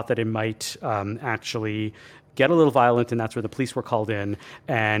 and they thought that it might actually get a little violent, and that's where the police were called in,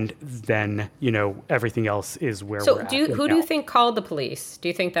 and then, everything else is where we're at. So who do you think called the police? Do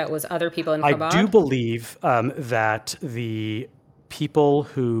you think that was other people in Chabad? I do believe that the people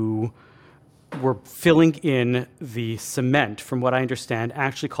who were filling in the cement, from what I understand,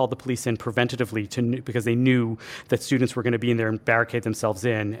 actually called the police in preventatively because they knew that students were going to be in there and barricade themselves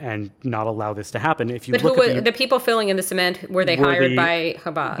in and not allow this to happen. If you look at the people filling in the cement, were they hired by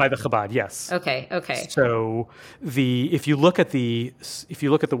Chabad? By the Chabad, yes. Okay. So if you look at the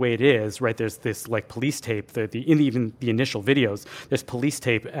way it is, right, there's this like police tape. Even the initial videos, there's police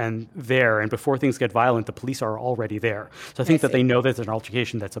tape and before things get violent, the police are already there. So I think that they know there's an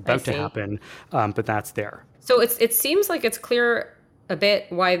altercation that's about to happen. But that's there. So it seems like it's clear a bit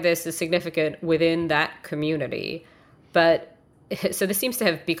why this is significant within that community. But so this seems to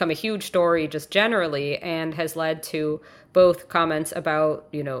have become a huge story just generally and has led to both comments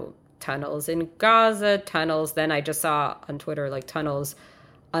about, tunnels in Gaza, tunnels. Then I just saw on Twitter, like, tunnels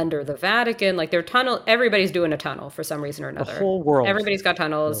under the Vatican. Like, everybody's doing a tunnel for some reason or another. The whole world. Everybody's got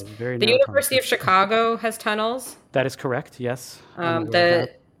tunnels. The University of Chicago has tunnels. That is correct, yes.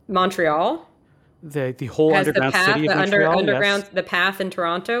 Montreal. The whole underground city of Montreal, yes. The path in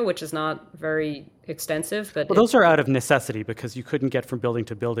Toronto, which is not very extensive, but those are out of necessity because you couldn't get from building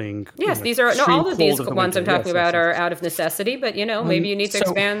to building. Yes, these are all of these ones I'm talking about are out of necessity, but maybe you need to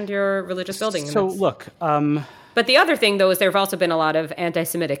expand your religious building. So look. But the other thing, though, is there have also been a lot of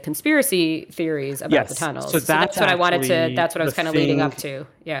anti-Semitic conspiracy theories about the tunnels. So that's what I wanted to. That's what I was kind of leading up to.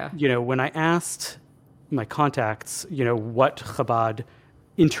 Yeah. When I asked my contacts, what Chabad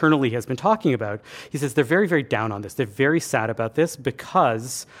internally has been talking about, he says they're very, very down on this. They're very sad about this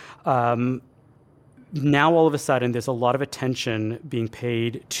because now all of a sudden there's a lot of attention being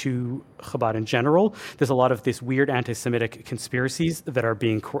paid to Chabad in general. There's a lot of this weird anti-Semitic conspiracies that are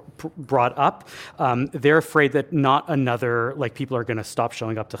being brought up. They're afraid that not another, people are going to stop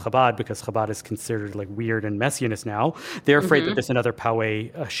showing up to Chabad because Chabad is considered weird and messianist now. They're afraid that there's another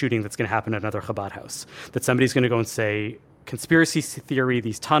Poway shooting that's going to happen at another Chabad house. That somebody's going to go and say, conspiracy theory,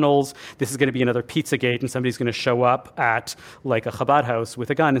 these tunnels, this is going to be another Pizzagate, and somebody's going to show up at a Chabad house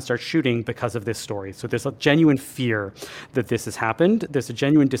with a gun and start shooting because of this story. So there's a genuine fear that this has happened. There's a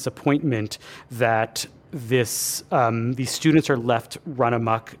genuine disappointment that these students are left run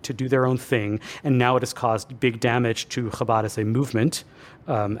amok to do their own thing, and now it has caused big damage to Chabad as a movement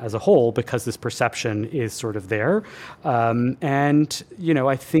as a whole, because this perception is sort of there. And,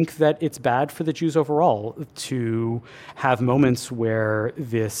 I think that it's bad for the Jews overall to have moments where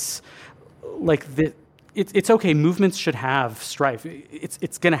it's okay. Movements should have strife.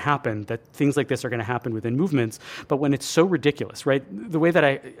 It's going to happen that things like this are going to happen within movements. But when it's so ridiculous, right? The way that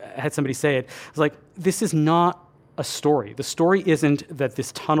I had somebody say it was like, this is not a story. The story isn't that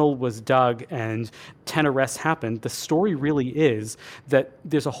this tunnel was dug and 10 arrests happened. The story really is that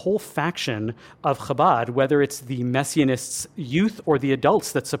there's a whole faction of Chabad, whether it's the Messianists' youth or the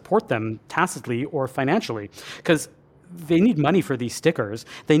adults that support them tacitly or financially, because they need money for these stickers.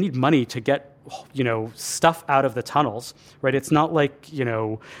 They need money to get, stuff out of the tunnels, right? It's not like,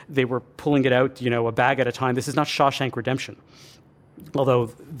 they were pulling it out, a bag at a time. This is not Shawshank Redemption.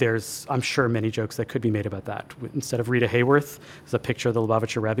 Although there's, I'm sure, many jokes that could be made about that. Instead of Rita Hayworth, there's a picture of the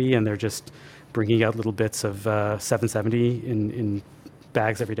Lubavitcher Rebbe, and they're just bringing out little bits of 770 in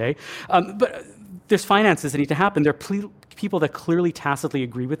bags every day. But there's finances that need to happen. There are people that clearly tacitly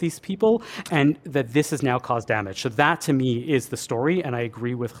agree with these people, and that this has now caused damage. So that, to me, is the story, and I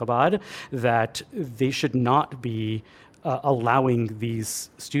agree with Chabad that they should not be allowing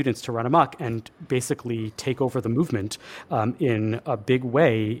these students to run amok and basically take over the movement in a big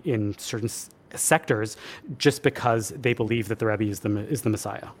way in certain sectors, just because they believe that the Rebbe is the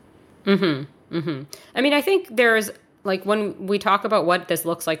Messiah. Mm-hmm. Mm-hmm. I mean, I think there's, like, when we talk about what this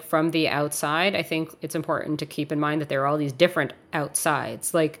looks like from the outside, I think it's important to keep in mind that there are all these different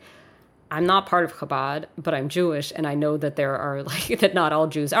outsides. Like, I'm not part of Chabad, but I'm Jewish, and I know that there are, that not all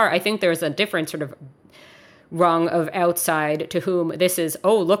Jews are. I think there's a different sort of rung of outside to whom this is,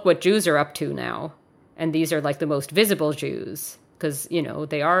 oh, look what Jews are up to now. And these are the most visible Jews, because,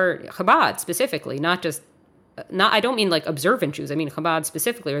 they are Chabad specifically, I don't mean observant Jews. I mean, Chabad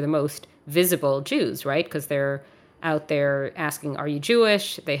specifically are the most visible Jews, right? Because they're out there asking, are you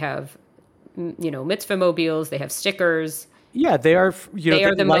Jewish? They have, mitzvah mobiles, they have stickers. Yeah, they are. They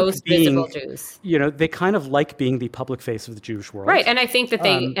are the most visible Jews. They kind of like being the public face of the Jewish world, right? And I think that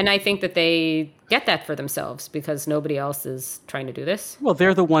they get that for themselves because nobody else is trying to do this. Well,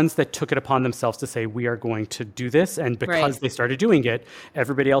 they're the ones that took it upon themselves to say we are going to do this, and because they started doing it,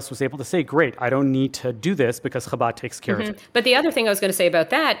 everybody else was able to say, "Great, I don't need to do this because Chabad takes care of it." But the other thing I was going to say about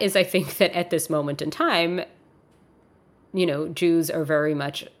that is, I think that at this moment in time, Jews are very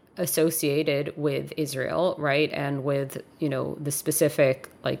much associated with Israel, right? And with, the specific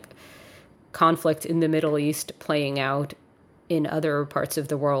conflict in the Middle East playing out in other parts of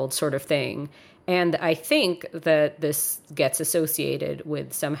the world sort of thing. And I think that this gets associated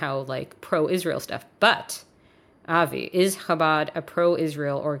with somehow pro-Israel stuff. But Avi, is Chabad a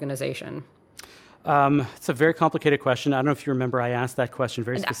pro-Israel organization? It's a very complicated question. I don't know if you remember, I asked that question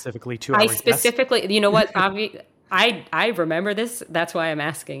very specifically to our guest. You know what, Avi? I remember this. That's why I'm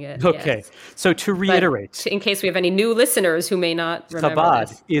asking it. Okay. Yes. So to reiterate, but in case we have any new listeners who may not remember Chabad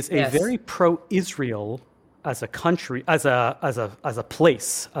this. is a very pro-Israel as a country, as a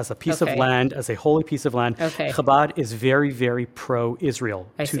place, as a piece of land, as a holy piece of land. Okay. Chabad is very, very pro-Israel.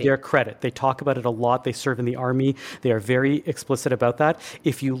 To their credit, they talk about it a lot. They serve in the army. They are very explicit about that.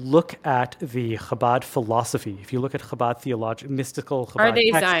 If you look at the Chabad philosophy, if you look at Chabad mystical Chabad are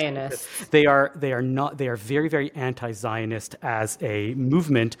they texts, Zionists? They are not. They are very, very anti-Zionist as a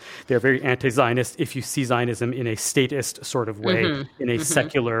movement. They're very anti-Zionist if you see Zionism in a statist sort of way, in a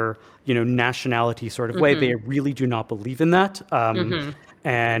secular, nationality sort of way. They really do not believe in that.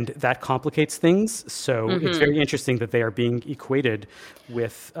 And that complicates things. So it's very interesting that they are being equated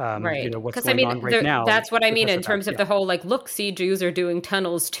with, what's going on right now. That's what I mean in terms of the whole, look, see, Jews are doing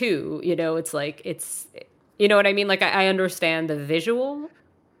tunnels too. It's you know what I mean? I understand the visual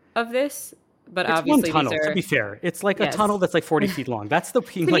of this. But it's obviously one tunnel, to be fair. It's a tunnel that's 40 feet long. That's the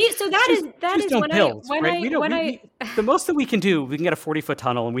thing. So that is when the most that we can do, we can get a 40-foot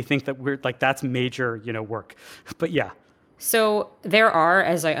tunnel, and we think that we're that's major, work. But yeah. So there are,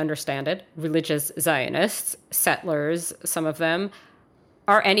 as I understand it, religious Zionists, settlers, some of them.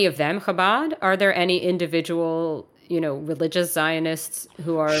 Are any of them Chabad? Are there any individual religious Zionists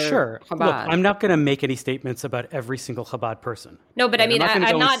who are Chabad? Look, I'm not going to make any statements about every single Chabad person. No, but I mean, I'm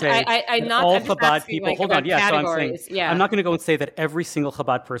not all Chabad people. Hold on, yeah. So I'm saying, I'm not going to go and say that every single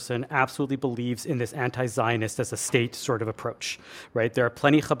Chabad person absolutely believes in this anti-Zionist as a state sort of approach, right? There are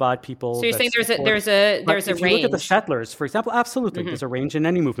plenty Chabad people. So you're saying there's a range. If you look at the settlers, for example, absolutely, there's a range in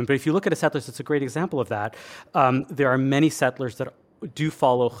any movement. But if you look at the settlers, it's a great example of that. There are many settlers that do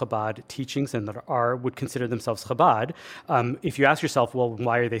follow Chabad teachings and that would consider themselves Chabad, if you ask yourself, well,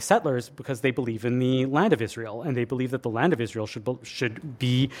 why are they settlers? Because they believe in the land of Israel, and they believe that the land of Israel should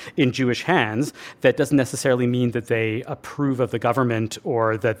be in Jewish hands. That doesn't necessarily mean that they approve of the government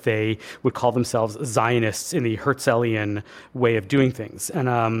or that they would call themselves Zionists in the Herzlian way of doing things. And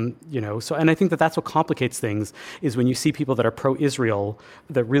and I think that that's what complicates things, is when you see people that are pro-Israel,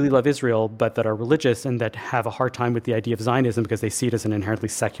 that really love Israel, but that are religious and that have a hard time with the idea of Zionism because they see it as an inherently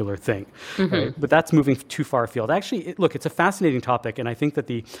secular thing. Right? But that's moving too far afield. Actually, look, it's a fascinating topic, and I think that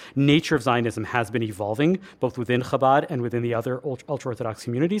the nature of Zionism has been evolving both within Chabad and within the other ultra-Orthodox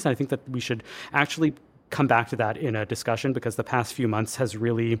communities. And I think that we should actually come back to that in a discussion, because the past few months has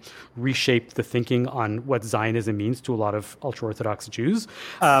really reshaped the thinking on what Zionism means to a lot of ultra-Orthodox Jews.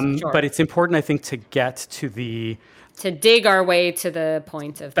 Sure. But it's important, I think, to get to dig our way to the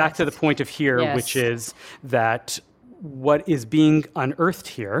point of back to the point of here, yes. which is that what is being unearthed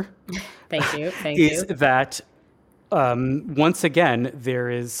here Thank you. is that once again, there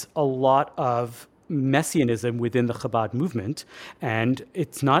is a lot of messianism within the Chabad movement, and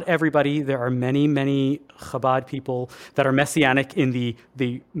it's not everybody. There are many, many Chabad people that are messianic in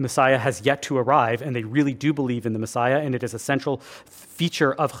the Messiah has yet to arrive, and they really do believe in the Messiah, and it is a central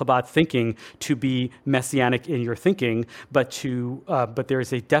feature of Chabad thinking to be messianic in your thinking, but there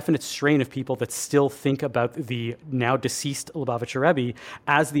is a definite strain of people that still think about the now deceased Lubavitcher Rebbe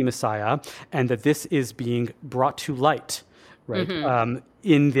as the Messiah, and that this is being brought to light, right?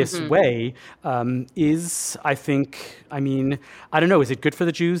 In this way is, I think, I don't know, is it good for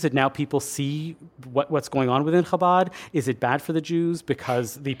the Jews that now people see what's going on within Chabad? Is it bad for the Jews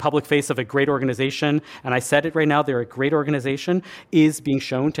because the public face of a great organization, and I said it right now, they're a great organization, is being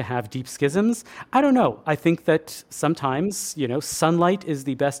shown to have deep schisms? I don't know. I think that sometimes, sunlight is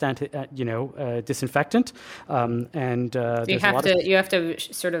the best disinfectant. You have to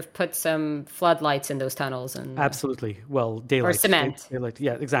sort of put some floodlights in those tunnels. Absolutely. Well, daylight. Or cement. Daylight.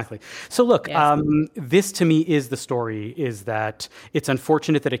 Yeah, exactly. So look, Yes. This to me is the story, is that it's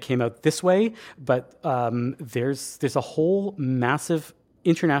unfortunate that it came out this way, but there's a whole massive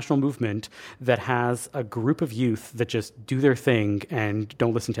international movement that has a group of youth that just do their thing and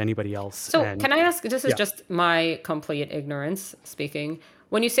don't listen to anybody else. So can I ask, this is just my complete ignorance speaking,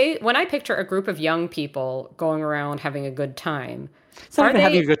 when I picture a group of young people going around having a good time, it's not even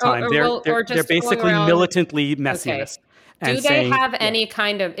having a good time. They're basically militantly messianists. Okay. Do they have any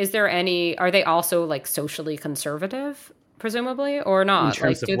kind of, are they also like socially conservative, presumably, or not? In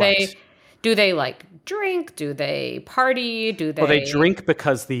terms of do they like drink? Do they party? Well, they drink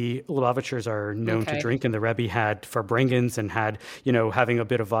because the Lubavitchers are known to drink, and the Rebbe had Farbrengens and had, having a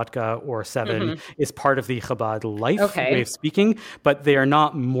bit of vodka or seven is part of the Chabad life way of speaking, but they are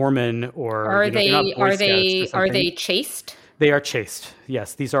not Mormon or are they chaste? They are chaste.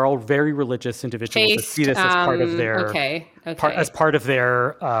 Yes, these are all very religious individuals that see this as part of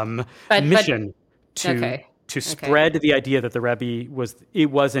their mission to spread the idea that the Rebbe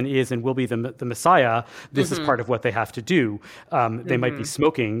was and is and will be the Messiah. This is part of what they have to do. They might be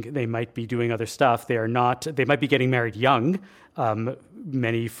smoking. They might be doing other stuff. They might be getting married young,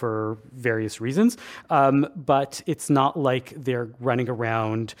 many for various reasons. But it's not like they're running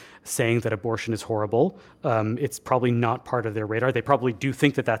around saying that abortion is horrible. It's probably not part of their radar. They probably do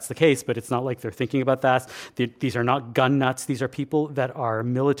think that that's the case, but it's not like they're thinking about that. These are not gun nuts. These are people that are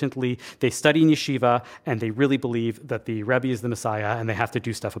militantly, they study in yeshiva, and they really believe that the Rebbe is the Messiah, and they have to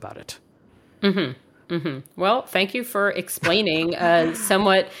do stuff about it. Well, thank you for explaining a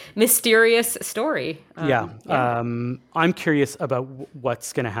somewhat mysterious story. I'm curious about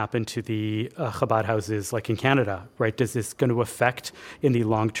what's going to happen to the Chabad houses like in Canada, right? Is this going to affect in the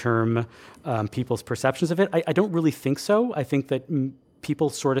long term people's perceptions of it? I don't really think so. I think that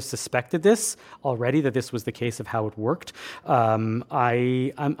people sort of suspected this already, that this was the case of how it worked. I'm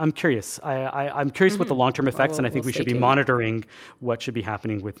curious. I'm curious what the long-term effects, and I think we should be monitoring what should be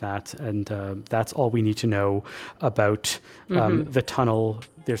happening with that. And that's all we need to know about the tunnel.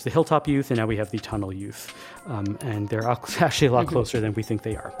 There's the Hilltop youth, and now we have the tunnel youth. And they're actually a lot closer than we think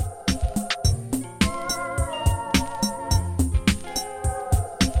they are.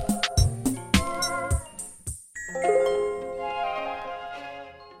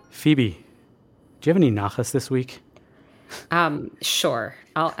 Phoebe, do you have any nachas this week? Sure.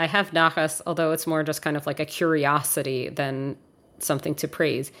 I have nachas, although it's more just kind of like a curiosity than something to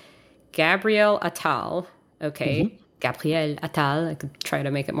praise. Gabriel Attal, Gabriel Attal, I could try to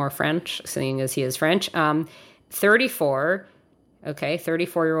make it more French, seeing as he is French. 34,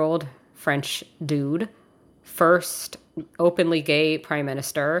 34-year-old French dude, first openly gay prime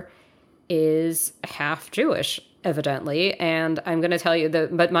minister, is half Jewish. evidently. And I'm going to tell you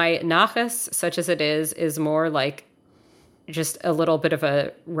but my nachas, such as it is more like just a little bit of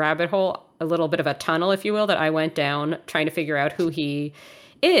a rabbit hole, a little bit of a tunnel, if you will, that I went down trying to figure out who he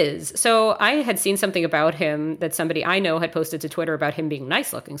is. So I had seen something about him that somebody I know had posted to Twitter about him being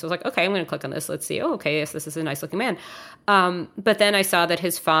nice looking. So I was like, okay, I'm going to click on this. Let's see. Oh, okay, yes, this is a nice looking man. But then I saw that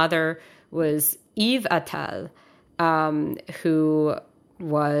his father was Yves Attal, who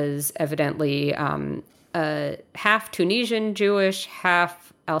was evidently half Tunisian Jewish,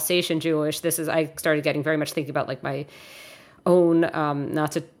 half Alsatian Jewish. I started getting very much thinking about like my own,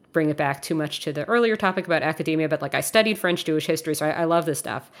 not to bring it back too much to the earlier topic about academia, but like I studied French Jewish history, so I love this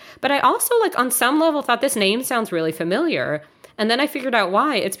stuff. But I also like on some level thought this name sounds really familiar. And then I figured out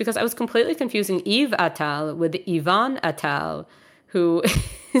why. It's because I was completely confusing Yves Attal with Ivan Attal, who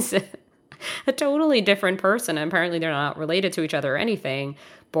is a totally different person. And apparently they're not related to each other or anything.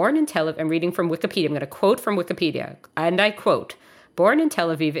 Born in Tel Aviv, I'm reading from Wikipedia. I'm going to quote from Wikipedia, and I quote, born in Tel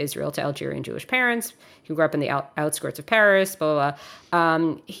Aviv, Israel, to Algerian Jewish parents. He grew up in the outskirts of Paris, blah, blah,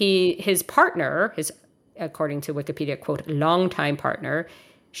 blah. His partner, according to Wikipedia, quote, longtime partner,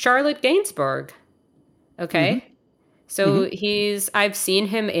 Charlotte Gainsbourg. Okay? Mm-hmm. So I've seen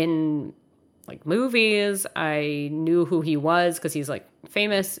him in like movies. I knew who he was because he's like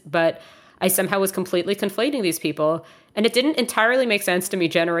famous, but I somehow was completely conflating these people. And it didn't entirely make sense to me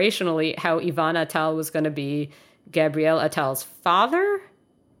generationally how Ivan Attal was going to be Gabriel Attal's father.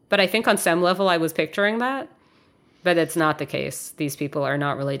 But I think on some level I was picturing that. But it's not the case. These people are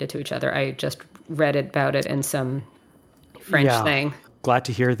not related to each other. I just read about it in some French thing. Glad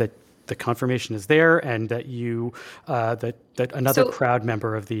to hear that the confirmation is there and that you, that another proud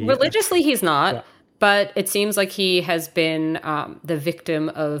member of the... Religiously, he's not. But it seems like he has been the victim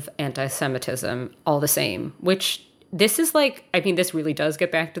of anti-Semitism all the same, which this is like, I mean, this really does get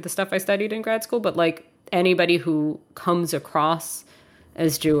back to the stuff I studied in grad school, but like anybody who comes across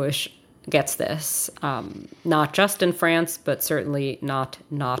as Jewish gets this, not just in France, but certainly not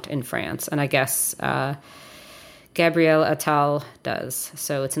in France. And I guess Gabriel Attal does.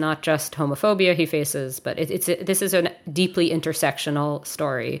 So it's not just homophobia he faces, but this is a deeply intersectional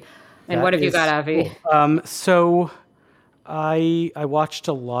story. And what have you got, Avi? Cool. So I watched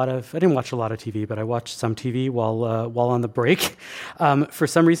I didn't watch a lot of TV, but I watched some TV while on the break. For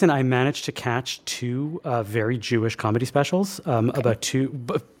some reason, I managed to catch two very Jewish comedy specials by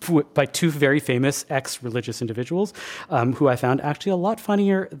two very famous ex-religious individuals who I found actually a lot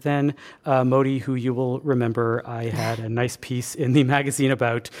funnier than Modi, who you will remember I had a nice piece in the magazine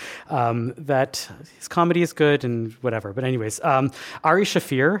about that his comedy is good and whatever. But anyways, Ari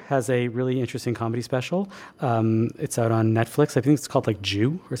Shafir has a really interesting comedy special. It's out on Netflix. I think it's called like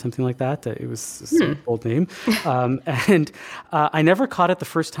Jew or something like that. It was a bold name. And I never caught it the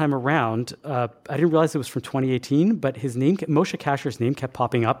first time around. I didn't realize it was from 2018, but his name, Moshe Kasher's name, kept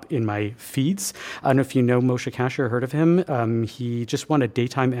popping up in my feeds. I don't know if you know Moshe Kasher, heard of him. He just won a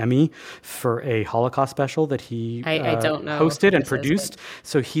Daytime Emmy for a Holocaust special that he I don't know hosted and produced.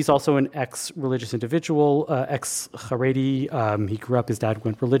 So he's also an ex-religious individual, ex-Haredi. He grew up, his dad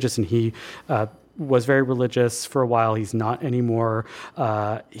went religious, and he was very religious for a while. He's not anymore.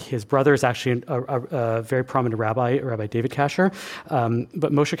 His brother is actually a very prominent rabbi, Rabbi David Kasher.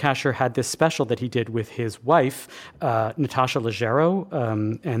 But Moshe Kasher had this special that he did with his wife, Natasha Leggero,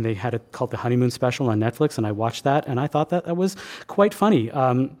 and they had it called The Honeymoon Special on Netflix, and I watched that, and I thought that was quite funny.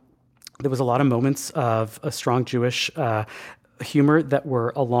 There was a lot of moments of a strong Jewish humor that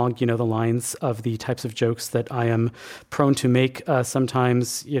were along, the lines of the types of jokes that I am prone to make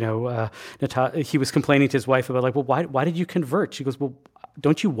sometimes. He was complaining to his wife about like, well, why did you convert? She goes, well,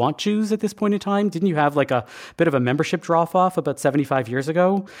 don't you want Jews at this point in time? Didn't you have like a bit of a membership drop-off about 75 years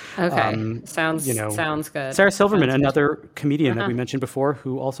ago? Okay, sounds good. Sarah Silverman, another comedian that we mentioned before,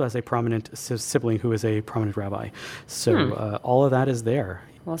 who also has a prominent sibling who is a prominent rabbi. So all of that is there.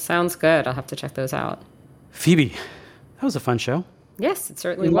 Well, sounds good. I'll have to check those out. Phoebe, that was a fun show. Yes, it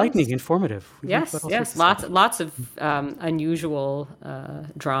certainly enlightening, was. informative. Yes. Lots of unusual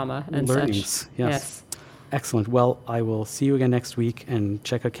drama and learnings. Such. Yes. Excellent. Well, I will see you again next week and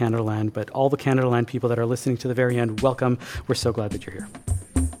check out Canadaland. But all the Canadaland people that are listening to the very end, welcome. We're so glad that you're here.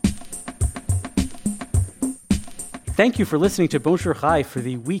 Thank you for listening to Bonjour Chai for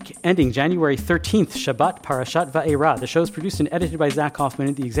the week ending January 13th, Shabbat Parashat Va'era. The show is produced and edited by Zach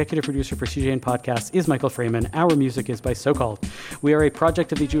Hoffman. The executive producer for CJN Podcast is Michael Freeman. Our music is by SoCalled. We are a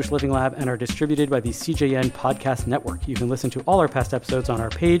project of the Jewish Living Lab and are distributed by the CJN Podcast Network. You can listen to all our past episodes on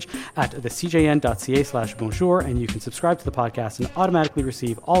our page at thecjn.ca/bonjour, and you can subscribe to the podcast and automatically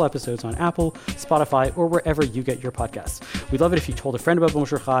receive all episodes on Apple, Spotify, or wherever you get your podcasts. We'd love it if you told a friend about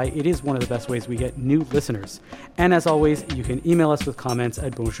Bonjour Chai. It is one of the best ways we get new listeners. And as always, you can email us with comments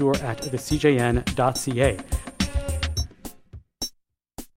at bonjour@thecjn.ca.